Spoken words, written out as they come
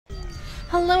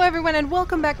Hello everyone and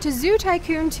welcome back to Zoo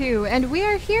Tycoon 2, and we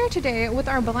are here today with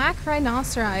our black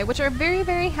rhinoceri, which are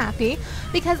very happy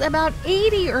because about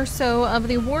 80 or so of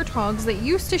the warthogs that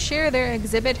used to share their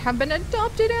exhibit have been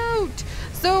adopted out.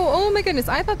 So, oh my goodness,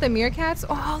 I thought the meerkats,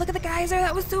 oh look at the geyser,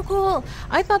 that was so cool.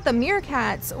 I thought the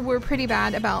meerkats were pretty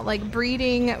bad about like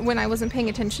breeding when I wasn't paying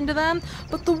attention to them,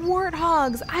 but the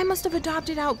warthogs, I must have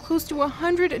adopted out close to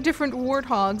 100 different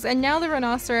warthogs, and now the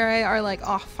rhinoceri are like,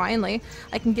 oh finally,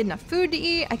 I can get enough food to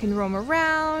eat, I can roam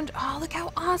around. Oh, look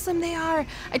how awesome they are.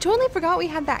 I totally forgot we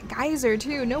had that geyser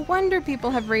too. No wonder people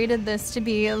have rated this to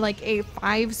be like a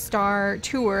 5-star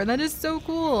tour. That is so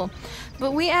cool.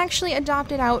 But we actually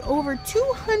adopted out over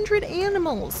 200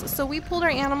 animals. So we pulled our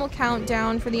animal count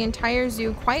down for the entire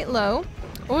zoo quite low.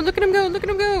 Oh, look at him go, look at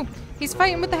him go. He's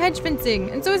fighting with the hedge fencing,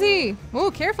 and so is he.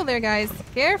 Oh, careful there, guys.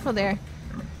 Careful there.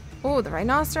 Oh, the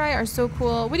rhinoceri are so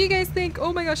cool. What do you guys think?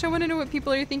 Oh my gosh, I want to know what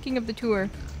people are thinking of the tour.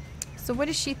 So what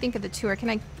does she think of the tour? Can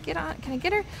I get on? Can I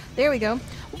get her? There we go.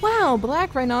 Wow,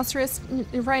 black rhinoceros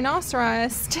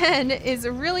 10 is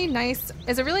a really nice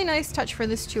touch for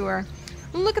this tour.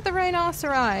 Look at the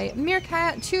rhinoceri.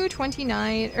 Meerkat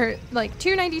 229 or like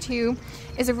 292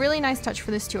 is a really nice touch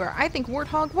for this tour. I think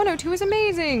warthog 102 is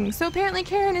amazing. So apparently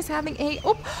Karen is having a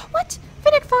what?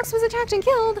 Fennec fox was attacked and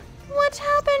killed. What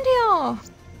happened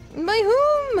here? By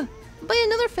whom? By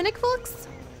another fennec fox?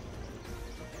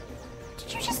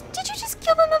 Did you just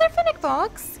kill another fennec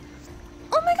fox?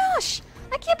 Oh my gosh!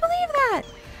 I can't believe that!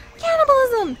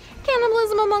 Cannibalism!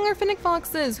 Cannibalism among our fennec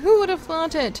foxes! Who would have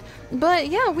thought it? But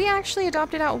yeah, we actually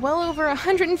adopted out well over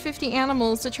 150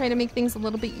 animals to try to make things a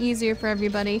little bit easier for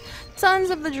everybody. Tons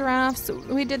of the giraffes,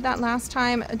 we did that last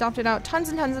time, adopted out tons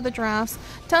and tons of the giraffes,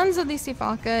 tons of the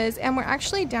sifakas, and we're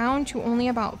actually down to only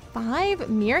about 5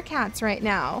 meerkats right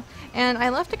now. And I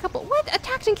left a couple— what?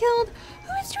 Attacked and killed?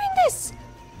 Who is doing this?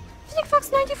 Fennec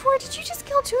Fox 94, did you just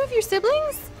kill 2 of your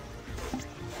siblings?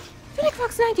 Fennec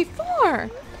Fox 94!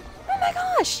 Oh my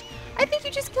gosh! I think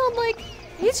you just killed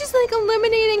he's just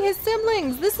eliminating his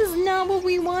siblings. This is not what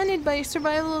we wanted by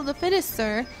survival of the fittest,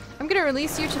 sir. I'm gonna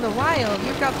release you to the wild.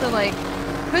 You've got the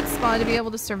chutzpah to be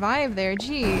able to survive there,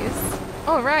 jeez.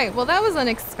 Alright, well that was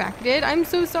unexpected. I'm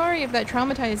so sorry if that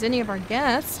traumatized any of our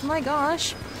guests. My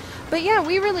gosh. But yeah,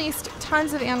 we released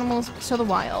tons of animals to the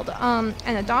wild and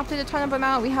adopted a ton of them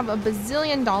out. We have a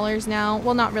bazillion dollars now.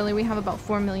 Well, not really. We have about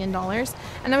 $4 million.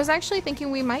 And I was actually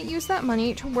thinking we might use that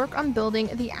money to work on building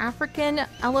the African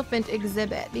elephant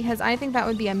exhibit, because I think that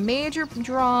would be a major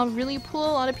draw, really pull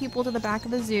a lot of people to the back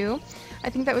of the zoo. I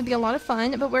think that would be a lot of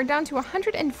fun, but we're down to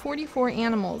 144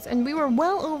 animals, and we were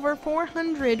well over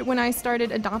 400 when I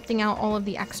started adopting out all of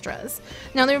the extras.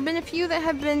 Now, there have been a few that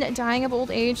have been dying of old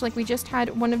age, like we just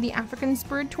had one of the African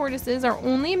spurred tortoises, our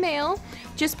only male,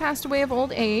 just passed away of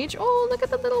old age. Oh, look at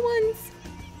the little ones.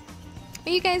 Are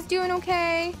you guys doing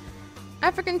okay?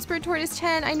 African spurred tortoise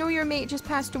 10, I know your mate just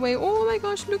passed away. Oh my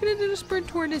gosh, look at it, a spurred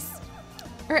tortoise.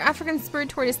 Or African spurred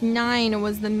tortoise 9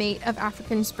 was the mate of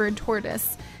African spurred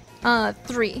tortoise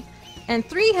 3. And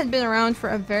 3 had been around for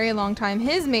a very long time.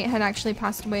 His mate had actually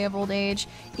passed away of old age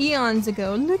eons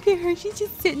ago. Look at her, she's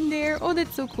just sitting there. Oh,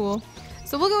 that's so cool.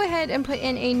 So we'll go ahead and put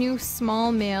in a new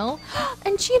small male.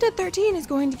 And cheetah 13 is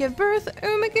going to give birth.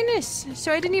 Oh my goodness.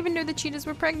 So I didn't even know the cheetahs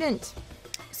were pregnant.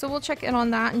 So we'll check in on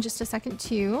that in just a second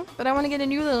too. But I want to get a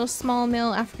new little small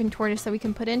male African tortoise that we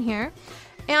can put in here.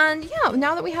 And yeah,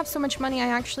 now that we have so much money, I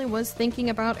actually was thinking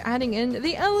about adding in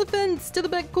the elephants to the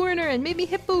back corner and maybe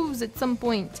hippos at some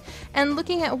point. And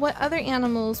looking at what other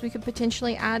animals we could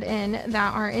potentially add in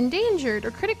that are endangered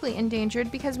or critically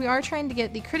endangered, because we are trying to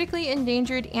get the critically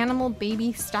endangered animal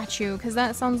baby statue, because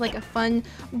that sounds like a fun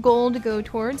goal to go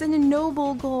towards, and a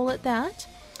noble goal at that.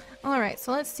 Alright,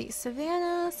 so let's see.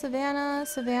 Savannah, Savannah,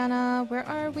 Savannah. Where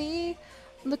are we?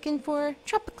 Looking for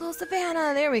tropical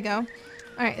Savannah. There we go.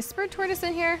 Alright, is spurred tortoise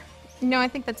in here? No, I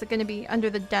think that's going to be under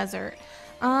the desert.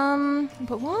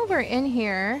 But while we're in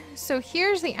here, so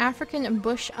here's the African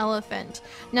bush elephant.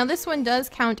 Now this one does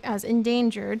count as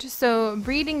endangered, so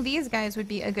breeding these guys would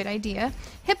be a good idea.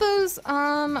 Hippos,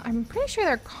 I'm pretty sure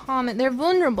they're common, they're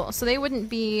vulnerable, so they wouldn't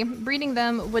be, breeding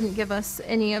them wouldn't give us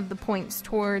any of the points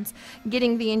towards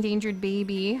getting the endangered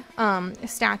baby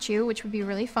statue, which would be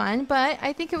really fun. But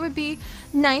I think it would be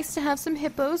nice to have some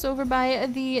hippos over by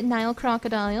the Nile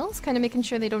crocodiles, kind of making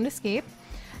sure they don't escape.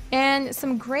 And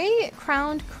some gray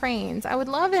crowned cranes. I would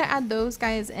love to add those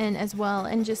guys in as well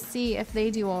and just see if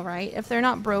they do all right, if they're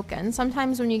not broken.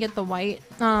 Sometimes when you get the white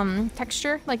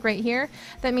texture, like right here,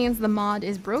 that means the mod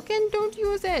is broken. Don't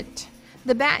use it.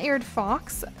 The bat-eared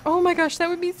fox. Oh my gosh, that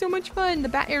would be so much fun. The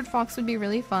bat-eared fox would be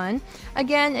really fun.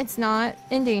 Again, it's not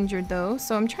endangered though,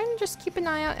 so I'm trying to just keep an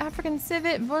eye out. African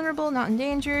civet, vulnerable, not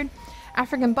endangered.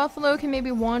 African buffalo can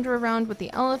maybe wander around with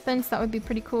the elephants. That would be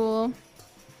pretty cool.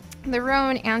 The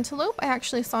roan antelope. I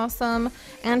actually saw some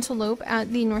antelope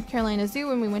at the North Carolina Zoo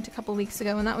when we went a couple weeks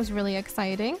ago, and that was really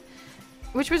exciting.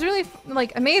 Which was really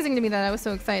like amazing to me that I was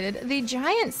so excited. The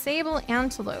giant sable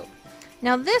antelope.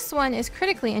 Now this one is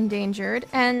critically endangered,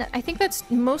 and I think that's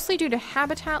mostly due to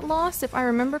habitat loss, if I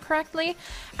remember correctly.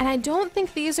 And I don't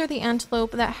think these are the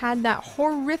antelope that had that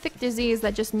horrific disease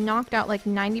that just knocked out like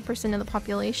 90% of the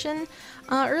population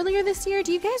earlier this year.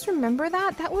 Do you guys remember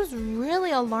that? That was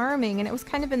really alarming, and it was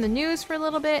kind of in the news for a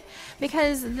little bit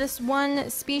because this one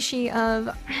species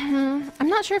of, I'm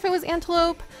not sure if it was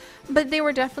antelope, but they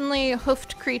were definitely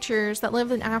hoofed creatures that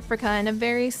lived in Africa in a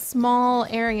very small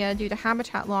area due to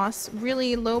habitat loss,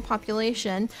 really low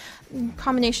population,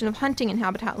 combination of hunting and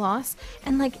habitat loss,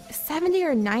 and like 70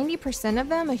 or 90% of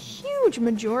them, a huge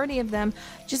majority of them,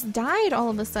 just died all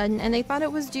of a sudden, and they thought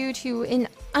it was due to an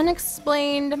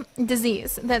unexplained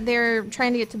disease that they're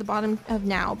trying to get to the bottom of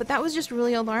now. But that was just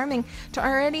really alarming to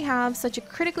already have such a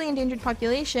critically endangered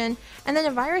population, and then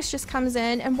a virus just comes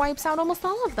in and wipes out almost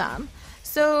all of them.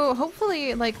 So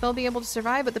hopefully like they'll be able to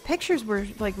survive, but the pictures were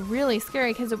like really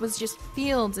scary because it was just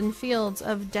fields and fields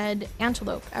of dead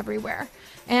antelope everywhere.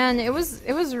 And it was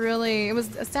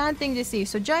a sad thing to see.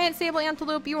 So giant sable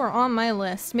antelope, you are on my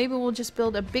list. Maybe we'll just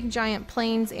build a big giant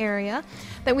plains area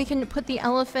that we can put the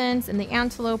elephants and the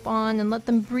antelope on and let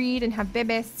them breed and have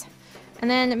babies. And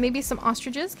then maybe some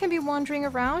ostriches can be wandering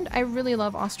around. I really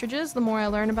love ostriches. The more I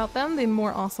learn about them, the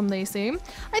more awesome they seem.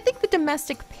 I think the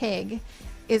domestic pig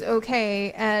is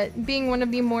okay at being one of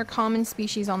the more common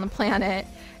species on the planet.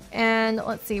 And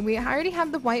let's see, we already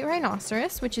have the white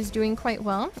rhinoceros, which is doing quite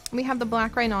well. We have the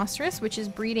black rhinoceros, which is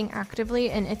breeding actively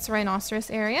in its rhinoceros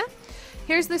area.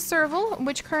 Here's the serval,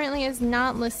 which currently is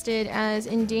not listed as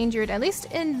endangered, at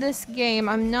least in this game.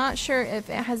 I'm not sure if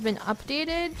it has been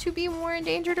updated to be more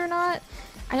endangered or not.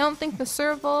 I don't think the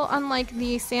serval, unlike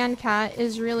the sand cat,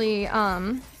 is really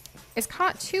is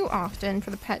caught too often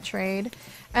for the pet trade.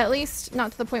 At least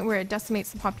not to the point where it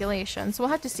decimates the population, so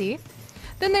we'll have to see.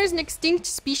 Then there's an extinct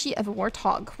species of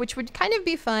warthog, which would kind of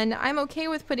be fun. I'm okay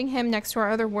with putting him next to our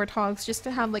other warthogs just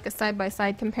to have like a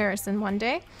side-by-side comparison one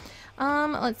day.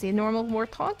 Let's see, normal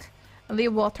warthog, the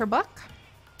waterbuck,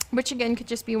 which again could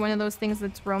just be one of those things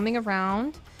that's roaming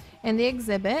around. And the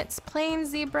exhibits, plain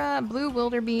zebra, blue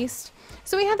wildebeest.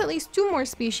 So we have at least 2 more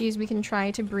species we can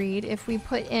try to breed if we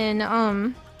put in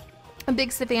a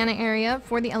big savanna area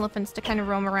for the elephants to kind of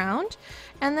roam around.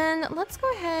 And then let's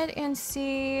go ahead and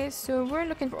see. So we're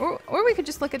looking for, or we could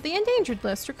just look at the endangered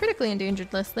list or critically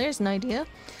endangered list. There's an idea.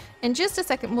 In just a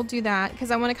second we'll do that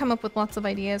because I want to come up with lots of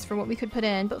ideas for what we could put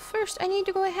in. But first I need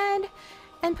to go ahead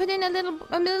and put in a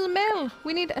little male.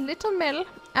 We need a little male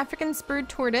African spurred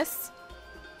tortoise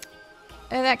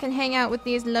that can hang out with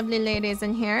these lovely ladies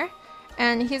in here.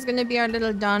 And he's going to be our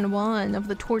little Don Juan of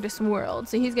the tortoise world.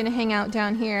 So he's going to hang out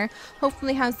down here.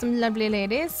 Hopefully have some lovely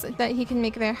ladies that he can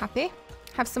make very happy.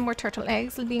 Have some more turtle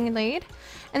eggs being laid.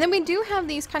 And then we do have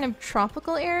these kind of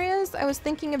tropical areas. I was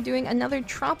thinking of doing another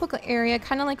tropical area,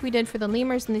 kind of like we did for the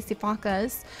lemurs and the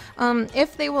sifakas.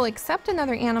 If they will accept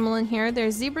another animal in here,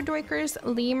 there's zebra duikers,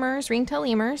 lemurs, ringtail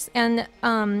lemurs, and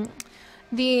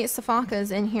the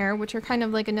sifakas in here, which are kind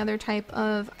of like another type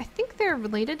of, I think they're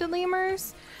related to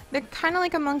lemurs. They're kind of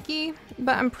like a monkey,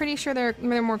 but I'm pretty sure they're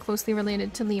more closely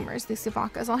related to lemurs, the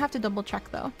sifakas. I'll have to double check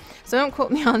though, so don't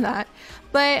quote me on that.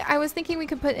 But I was thinking we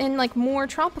could put in like more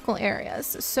tropical areas.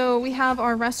 So we have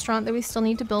our restaurant that we still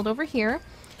need to build over here,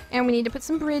 and we need to put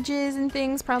some bridges and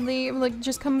things, probably like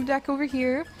just come back over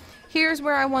here. Here's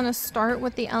where I want to start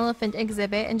with the elephant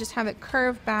exhibit and just have it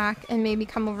curve back and maybe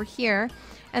come over here.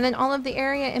 And then all of the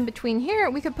area in between here,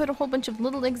 we could put a whole bunch of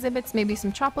little exhibits, maybe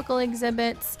some tropical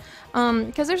exhibits,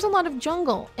 because there's a lot of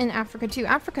jungle in Africa too.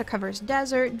 Africa covers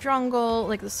desert, jungle,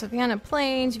 like the Savannah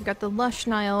Plains, you've got the lush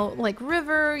Nile like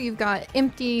river, you've got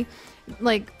empty,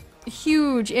 like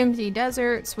huge empty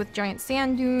deserts with giant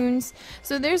sand dunes.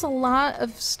 So there's a lot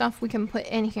of stuff we can put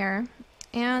in here.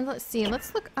 And let's see, let's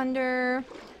just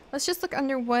look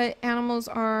under what animals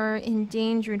are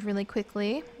endangered really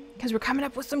quickly, because we're coming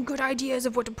up with some good ideas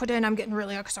of what to put in. I'm getting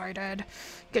really excited.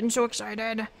 Getting so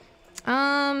excited.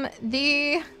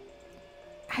 The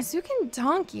Azucan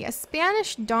donkey, a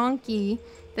Spanish donkey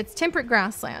that's temperate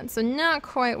grassland, so not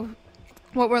quite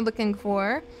what we're looking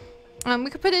for.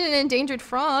 We could put in an endangered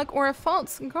frog or a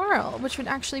false garl, which would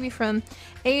actually be from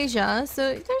Asia.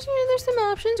 So there's some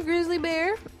options. Grizzly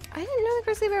bear, I didn't know the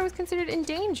grizzly bear was considered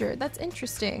endangered. That's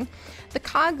interesting. The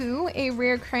kagu, a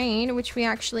rare crane, which we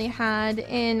actually had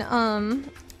in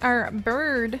our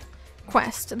bird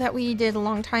quest that we did a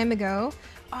long time ago.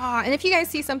 And if you guys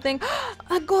see something,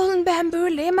 a golden bamboo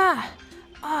lemur.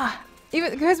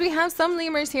 Even because we have some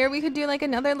lemurs here, we could do like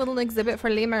another little exhibit for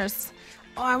lemurs.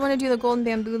 I want to do the golden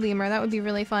bamboo lemur. That would be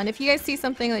really fun. If you guys see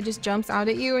something that just jumps out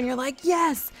at you and you're like,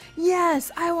 yes,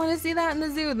 yes, I want to see that in the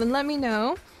zoo, then let me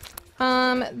know.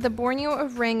 The Borneo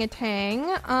orangutan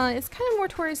is kind of more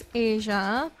towards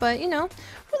Asia, but you know,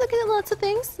 we're looking at lots of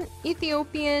things.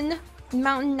 Ethiopian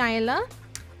mountain nyla.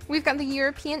 We've got the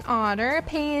European otter,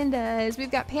 pandas.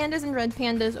 We've got pandas and red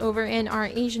pandas over in our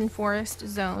Asian forest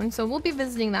zone, so we'll be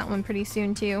visiting that one pretty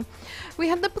soon too. We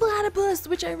have the platypus,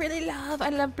 which I really love. I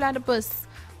love platypus.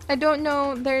 I don't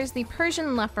know, there's the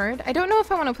Persian leopard. I don't know if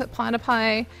I want to put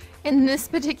platypi in this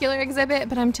particular exhibit,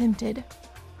 but I'm tempted.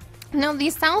 Now the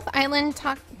South Island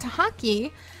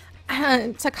Takahi,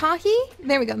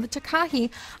 there we go, the Takahi.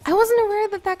 I wasn't aware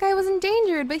that that guy was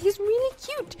endangered, but he's really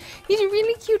cute. He's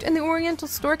really cute. And the Oriental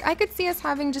stork, I could see us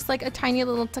having just like a tiny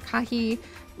little Takahi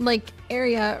like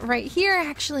area right here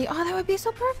actually. Oh, that would be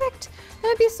so perfect. That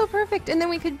would be so perfect. And then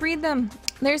we could breed them.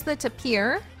 There's the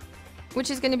tapir, which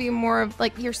is going to be more of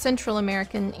like your Central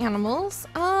American animals.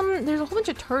 There's a whole bunch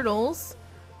of turtles.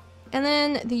 And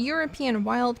then the European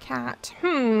wildcat.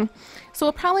 So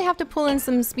we'll probably have to pull in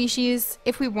some species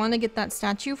if we want to get that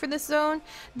statue for this zone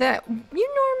that you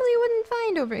normally wouldn't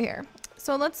find over here.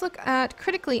 So let's look at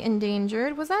critically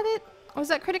endangered. Was that it? Was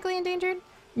that critically endangered?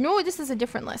 No, this is a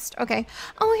different list. Okay.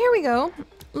 Oh, here we go.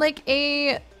 Like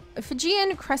a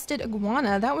Fijian crested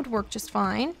iguana. That would work just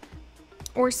fine.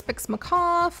 Or Spix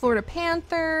macaw, Florida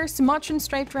panther, Sumatran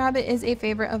striped rabbit is a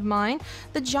favorite of mine.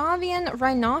 The Javian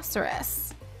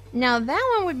rhinoceros. Now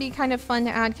that one would be kind of fun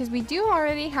to add because we do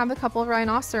already have a couple of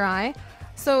rhinoceri.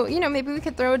 So, you know, maybe we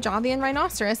could throw a Javian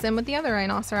rhinoceros in with the other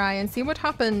rhinoceri and see what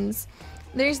happens.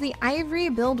 There's the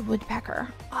ivory-billed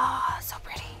woodpecker. Ah, so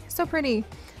pretty, so pretty.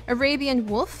 Arabian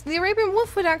wolf. The Arabian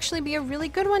wolf would actually be a really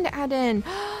good one to add in.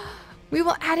 We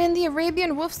will add in the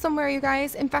Arabian wolf somewhere, you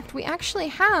guys. In fact, we actually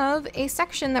have a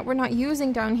section that we're not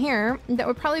using down here that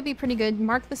would probably be pretty good.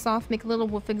 Mark this off, make a little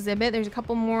wolf exhibit. There's a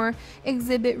couple more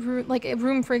exhibit like a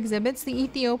room for exhibits. The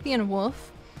Ethiopian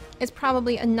wolf is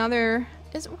probably another.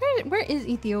 Where is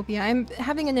Ethiopia? I'm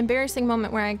having an embarrassing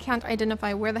moment where I can't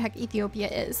identify where the heck Ethiopia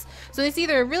is. So it's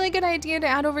either a really good idea to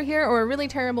add over here or a really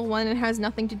terrible one and has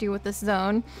nothing to do with this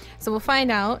zone. So we'll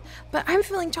find out. But I'm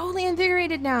feeling totally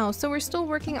invigorated now. So we're still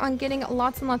working on getting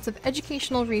lots and lots of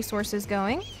educational resources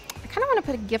going. I kind of want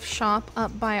to put a gift shop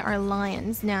up by our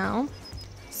lions now.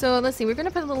 So let's see, we're going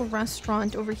to put a little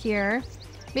restaurant over here.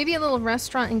 Maybe a little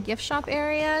restaurant and gift shop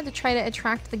area to try to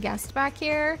attract the guests back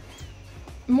here.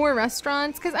 More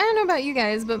restaurants, because I don't know about you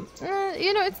guys, but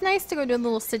you know, it's nice to go to a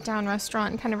little sit-down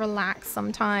restaurant and kind of relax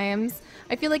sometimes.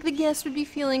 I feel like the guests would be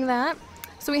feeling that.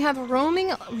 So we have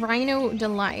roaming rhino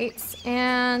delights,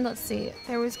 and let's see,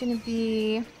 there was going to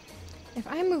be, if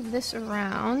I move this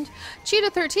around, Cheetah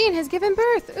 13 has given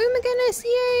birth. Oh my goodness,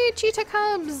 yay, cheetah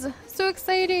cubs, so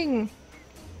exciting.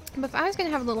 But if I was going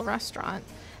to have a little restaurant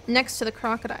next to the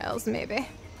crocodiles, maybe,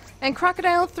 and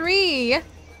crocodile 3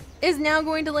 is now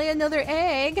going to lay another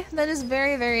egg. That is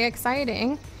very, very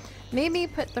exciting. Maybe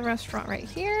put the restaurant right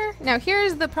here. Now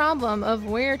here's the problem of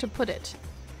where to put it.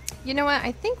 You know what?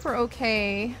 I think we're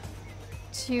okay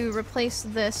to replace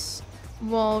this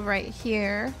wall right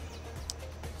here.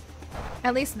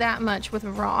 At least that much with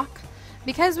rock.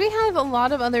 Because we have a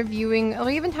lot of other viewing.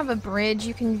 We even have a bridge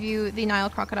you can view the Nile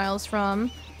crocodiles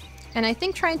from. And I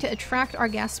think trying to attract our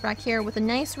guests back here with a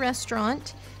nice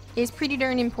restaurant is pretty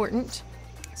darn important.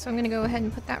 So I'm going to go ahead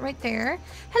and put that right there.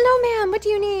 Hello, ma'am. What do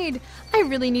you need? I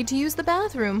really need to use the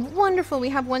bathroom. Wonderful. We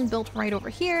have one built right over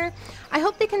here. I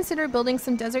hope they consider building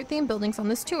some desert-themed buildings on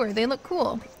this tour. They look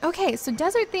cool. Okay, so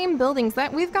desert-themed buildings.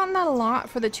 We've gotten that a lot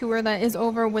for the tour that is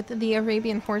over with the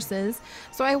Arabian horses.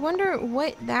 So I wonder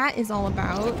what that is all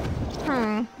about.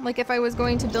 Like if I was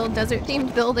going to build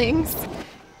desert-themed buildings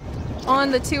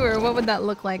on the tour, what would that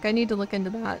look like? I need to look into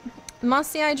that.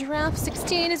 Mossy giraffe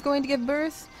 16 is going to give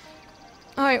birth.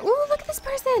 Alright, ooh, look at this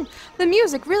person! The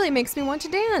music really makes me want to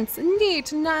dance!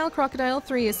 Neat! Nile Crocodile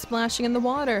 3 is splashing in the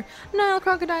water. Nile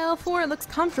Crocodile 4 looks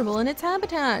comfortable in its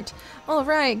habitat.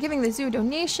 Alright, giving the zoo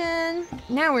donation.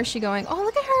 Now where's she going? Oh,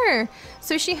 look at her!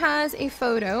 So she has a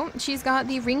photo. She's got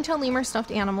the ringtail lemur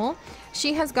stuffed animal.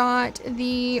 She has got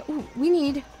the... Ooh, we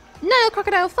need... Nile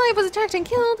Crocodile 5 was attacked and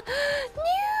killed!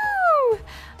 No!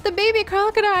 The baby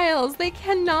crocodiles! They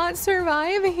cannot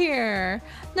survive here!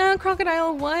 Now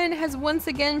Crocodile 1 has once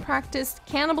again practiced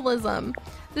cannibalism.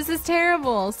 This is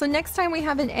terrible. So next time we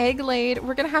have an egg laid,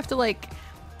 we're gonna have to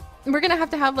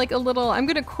have like a little, I'm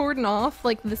gonna cordon off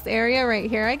like this area right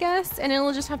here, I guess, and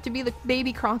it'll just have to be the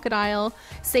baby crocodile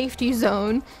safety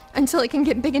zone until it can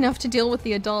get big enough to deal with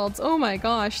the adults. Oh my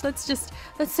gosh, that's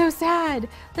so sad.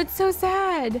 That's so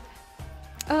sad.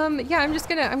 Yeah,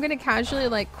 I'm gonna casually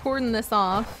like cordon this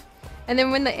off, and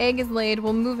then when the egg is laid,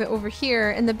 we'll move it over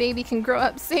here, and the baby can grow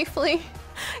up safely.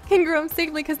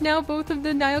 Because now both of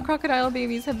the Nile crocodile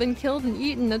babies have been killed and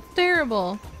eaten. That's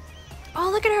terrible. Oh,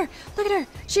 look at her! Look at her!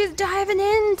 She's diving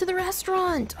into the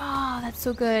restaurant! Oh, that's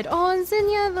so good. Oh, and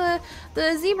Zinnia,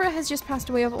 the zebra, has just passed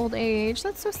away of old age.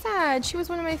 That's so sad. She was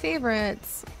one of my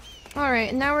favorites. Alright,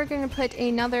 and now we're going to put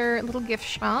another little gift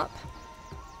shop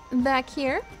back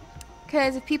here.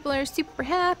 Because if people are super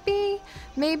happy,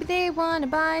 maybe they want to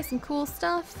buy some cool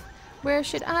stuff. Where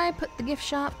should I put the gift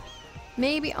shop?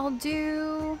 Maybe I'll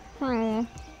do...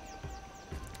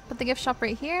 Put the gift shop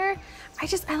right here.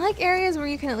 I like areas where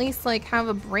you can at least like have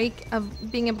a break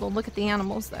of being able to look at the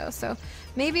animals though. So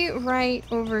maybe right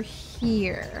over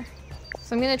here.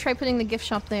 So I'm gonna try putting the gift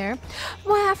shop there.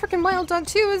 Wow, African wild dog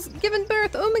 2 is giving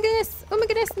birth. Oh my goodness. Oh my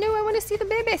goodness. No, I want to see the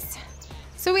babies.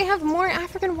 So we have more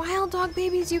African wild dog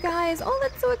babies, you guys. Oh,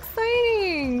 that's so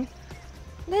exciting.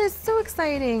 That is so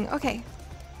exciting. Okay.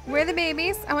 Where are the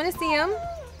babies? I want to see them.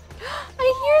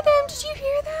 I hear them. Did you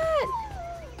hear that?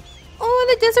 Oh,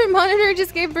 the desert monitor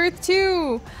just gave birth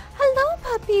too. Hello,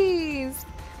 puppies.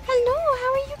 Hello,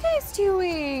 how are you guys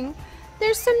doing?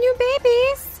 There's some new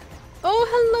babies. Oh,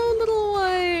 hello, little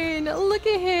one. Look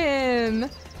at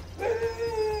him.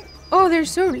 Oh, they're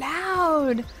so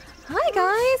loud. Hi,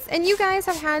 guys. And you guys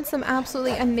have had some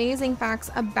absolutely amazing facts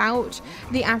about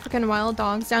the African wild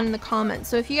dogs down in the comments.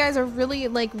 So if you guys are really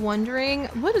like wondering,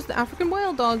 what is the African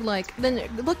wild dog like? Then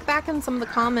look back in some of the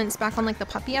comments back on like the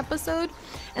puppy episode.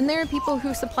 And there are people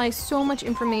who supply so much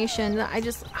information that I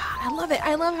love it.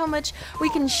 I love how much we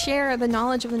can share the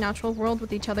knowledge of the natural world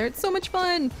with each other. It's so much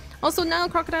fun. Also, Nile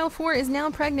Crocodile 4 is now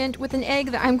pregnant with an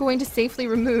egg that I'm going to safely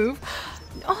remove.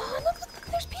 Oh, look,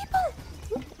 there's people.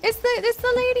 It's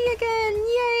the lady again.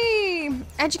 Yay!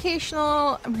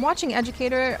 Educational. Watching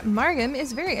Educator Margam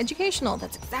is very educational.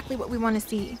 That's exactly what we want to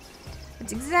see.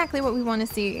 That's exactly what we want to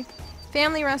see.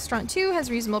 Family Restaurant 2 has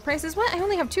reasonable prices. What? I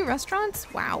only have 2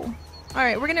 restaurants? Wow.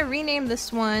 Alright, we're gonna rename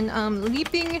this one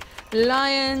Leaping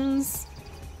Lions.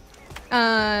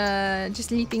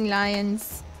 Just Leaping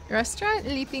Lions Restaurant?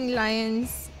 Leaping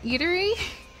Lions Eatery?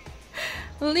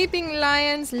 Leaping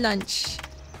Lions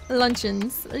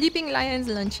Luncheons. Leaping Lions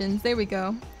Luncheons. There we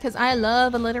go. Because I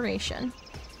love alliteration.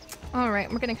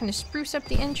 Alright, we're gonna kind of spruce up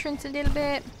the entrance a little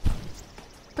bit.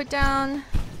 Put down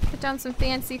some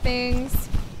fancy things.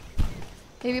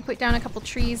 Maybe put down a couple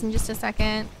trees in just a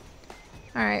second.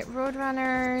 Alright,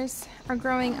 roadrunners are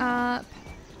growing up.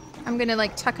 I'm gonna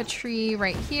like tuck a tree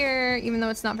right here, even though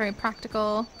it's not very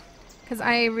practical. Because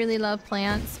I really love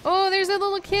plants. Oh, there's a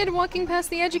little kid walking past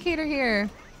the educator here.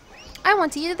 I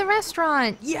want to eat at the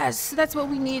restaurant. Yes, that's what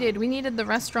we needed. We needed the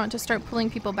restaurant to start pulling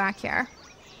people back here.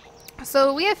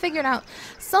 So we have figured out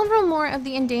several more of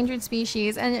the endangered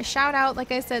species, and shout out,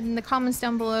 like I said, in the comments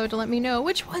down below to let me know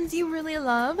which ones you really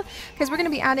love, because we're going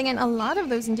to be adding in a lot of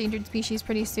those endangered species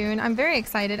pretty soon. I'm very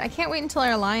excited. I can't wait until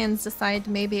our lions decide to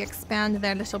maybe expand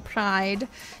their little pride,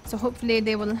 so hopefully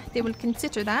they will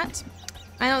consider that.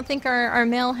 I don't think our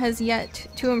male has yet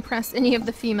to impress any of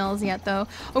the females yet, though.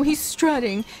 Oh, he's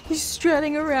strutting. He's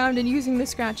strutting around and using the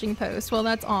scratching post. Well,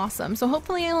 that's awesome. So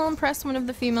hopefully I'll impress one of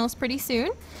the females pretty soon.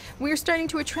 We're starting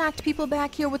to attract people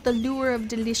back here with the lure of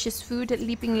delicious food at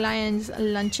Leaping Lions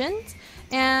Luncheons.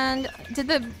 And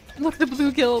look, the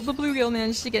bluegill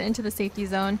managed to get into the safety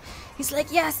zone. He's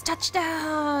like, yes,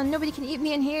 touchdown! Nobody can eat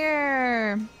me in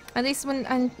here. At least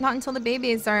not until the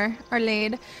babies are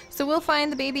laid. So we'll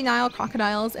find the baby Nile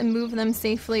crocodiles and move them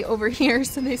safely over here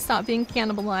so they stop being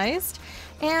cannibalized.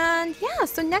 And yeah,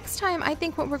 so next time I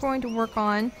think what we're going to work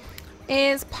on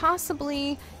is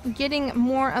possibly getting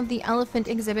more of the elephant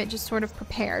exhibit just sort of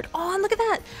prepared. Oh, and look at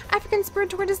that! African Spurred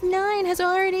Tortoise 9 has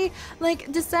already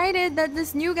like decided that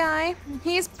this new guy,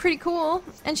 he's pretty cool,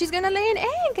 and she's gonna lay an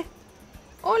egg!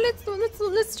 Oh,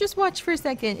 let's just watch for a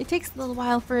second. It takes a little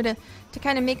while for her to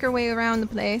kind of make her way around the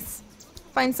place.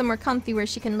 Find somewhere comfy where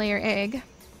she can lay her egg.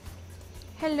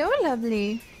 Hello,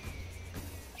 lovely.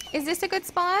 Is this a good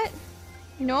spot?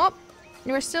 Nope.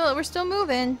 We're still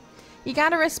moving. You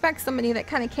gotta respect somebody that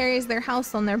kind of carries their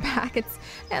house on their back.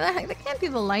 That can't be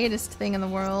the lightest thing in the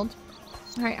world.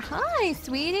 All right, hi,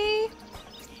 sweetie.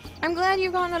 I'm glad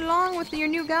you've gone along with your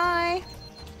new guy.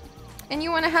 And you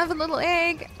want to have a little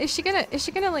egg. Is she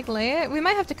gonna like lay it? We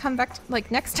might have to come back like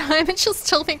next time and she'll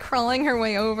still be crawling her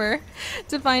way over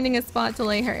to finding a spot to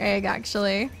lay her egg,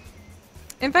 actually.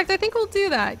 In fact, I think we'll do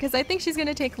that because I think she's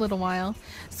gonna take a little while.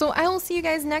 So I will see you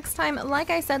guys next time. Like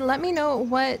I said, let me know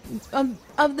what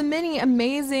of the many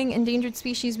amazing endangered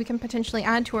species we can potentially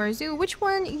add to our zoo, which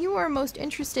one you are most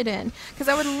interested in, because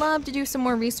I would love to do some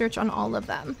more research on all of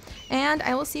them. And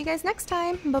I will see you guys next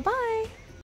time. Bye bye.